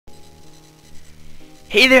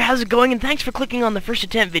Hey there, how's it going? And thanks for clicking on the first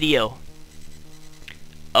attempt video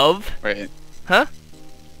of... Wait. Huh?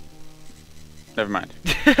 Never mind.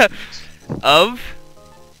 of...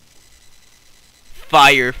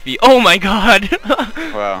 Firefield. Oh my god!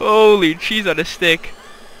 Wow. Holy cheese on a stick.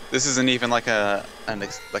 This isn't even like a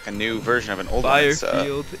new version of an old one.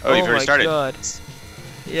 Firefield. Oh, you've already my started. God. It's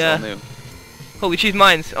Yeah. all new. Holy cheese,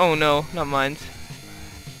 mines. Oh no, not mines.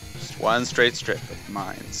 Just one straight strip of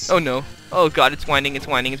mines. Oh no. Oh god, it's winding, it's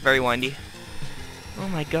very windy. Oh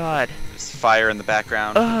my god. There's fire in the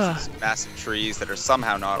background. There's these massive trees that are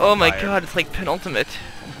somehow not on Oh my fire. god, it's like penultimate.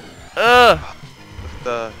 This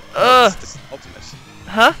ultimate.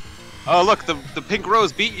 Huh? Oh look, the pink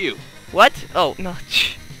rose beat you. What? Oh, no.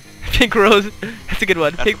 Pink rose. That's a good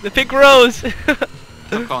one. The pink rose!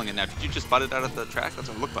 I'm calling it now. Did you just butt it out of the track? That's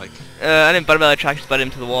what it looked like. I didn't butt him out of the track, just butted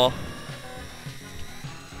him to the wall.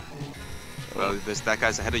 Well, that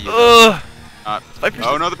guy's ahead of you. Ugh!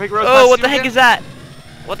 Oh no, the pink rose. Oh, what the heck is that?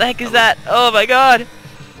 What the heck is that? Oh my god!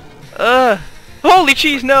 Holy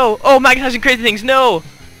cheese, no! Oh, magnetizing crazy things, no!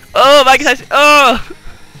 Oh, magnetizing. Oh!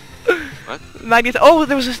 What? Oh,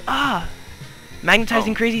 there was this.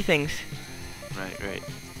 Magnetizing crazy things. Right.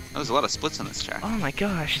 There's a lot of splits on this track. Oh my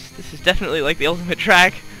gosh, this is definitely like the ultimate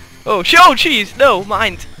track. Oh, cheese! No,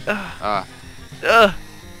 mine.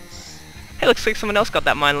 Hey, looks like someone else got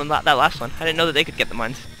that mine on that last one. I didn't know that they could get the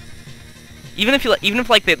mines. Even if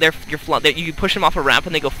you push them off a ramp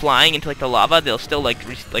and they go flying into like the lava, they'll still like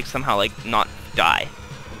somehow like not die.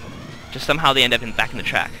 Just somehow they end up back in the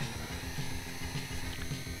track.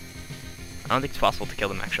 I don't think it's possible to kill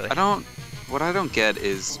them actually. What I don't get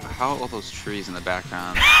is how all those trees in the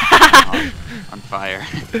background on fire.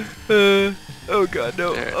 Oh god,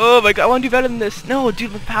 no. There. Oh my god, I want to do better than this. No,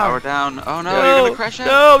 dude, with Power power. down. Oh no, you're gonna crash out.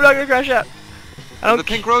 No, I'm not gonna crash out. The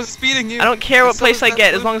pink rose is beating you. I don't care what So place I that's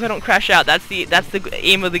get, as long as I don't crash out. That's the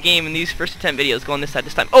aim of the game in these first attempt videos. Go on this side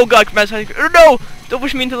this time. Oh god, no! Don't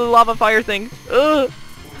push me into the lava fire thing. No.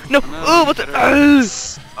 No, What's it?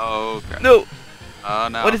 Oh crap. No. Oh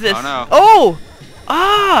no. What is this? Oh no. Oh!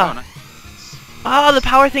 Oh, no. The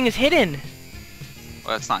power thing is hidden.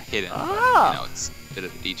 Well, it's not hidden. Ah. But, it's a bit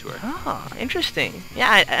of a detour. Ah, interesting. Yeah,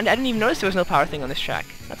 I didn't even notice there was no power thing on this track.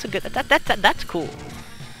 That's a good. That's cool.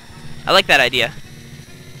 I like that idea.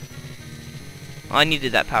 Well, I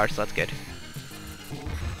needed that power, so that's good.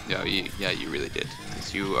 Yeah, you really did.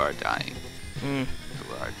 Because you are dying. Mm.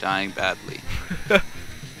 You are dying badly.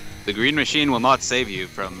 The green machine will not save you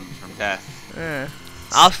from death.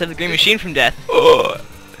 I'll save the green machine from death.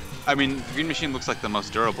 I mean, the green machine looks like the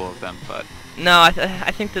most durable of them, but... No,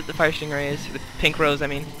 I think that the fire stingray is. The pink rose, I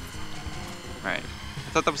mean. Right. I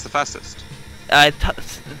thought that was the fastest.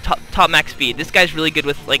 Top max speed. This guy's really good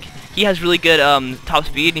with, like, he has really good top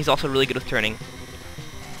speed, and he's also really good with turning.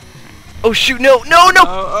 Oh shoot, no!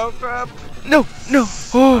 Oh crap! No!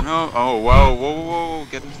 Oh no! Oh whoa!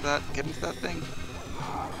 Get into that thing.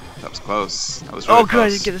 That was close. That was really close. close. I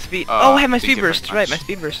didn't get the speed. I had my speed burst. Punch. Right, my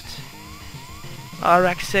speed bursts.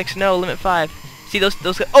 Rack 6, no, limit 5. See those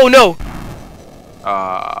oh no!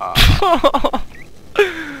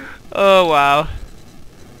 Oh wow.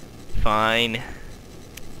 Fine.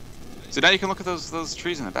 So now you can look at those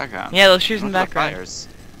trees in the background. Yeah, those trees in the Look at background. fires.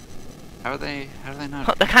 How are they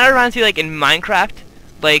not? That kind of reminds me like in Minecraft,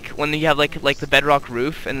 like when you have like the bedrock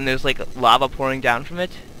roof and then there's like lava pouring down from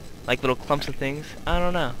it, like little clumps of things. I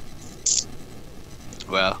don't know.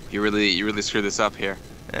 Well, you really screwed this up here.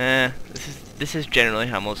 This is generally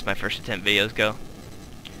how most of my first attempt videos go.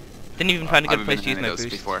 Didn't even find a good place to use my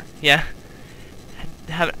boost. Before. Yeah.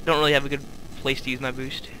 Don't really have a good place to use my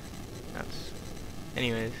boost.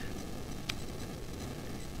 Anyways.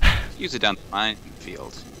 Use it down the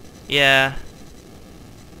minefield. Yeah.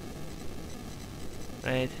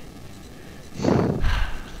 Right.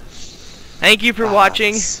 Thank you for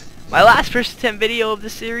watching my last first attempt video of the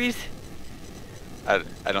series. I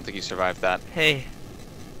don't think you survived that. Hey.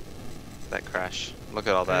 That crash. Look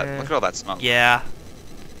at all that. Look at all that smoke. Yeah.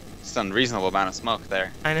 It's an unreasonable amount of smoke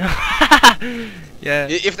there. I know. Yeah.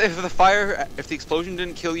 If the explosion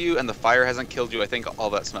didn't kill you and the fire hasn't killed you, I think all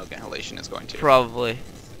that smoke inhalation is going to. Probably.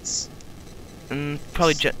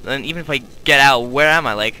 Probably. And even if I get out, where am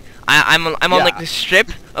I? Like, I'm on like this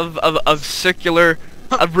strip of circular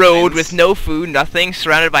road with no food, nothing,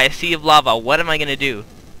 surrounded by a sea of lava. What am I gonna do?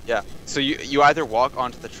 Yeah. So you either walk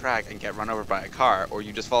onto the track and get run over by a car, or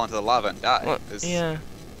you just fall into the lava and die. Well, yeah.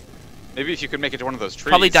 Maybe if you could make it to one of those trees.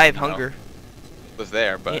 Probably die of hunger. Live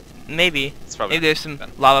there, but maybe. It's probably maybe there's some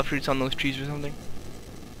lava fruits on those trees or something.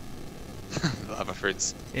 Lava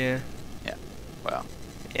fruits. Yeah. Yeah. Wow.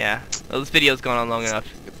 Yeah. Well, this video's gone on long enough.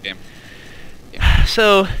 Good game. Yeah.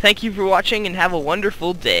 so thank you for watching and have a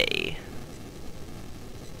wonderful day.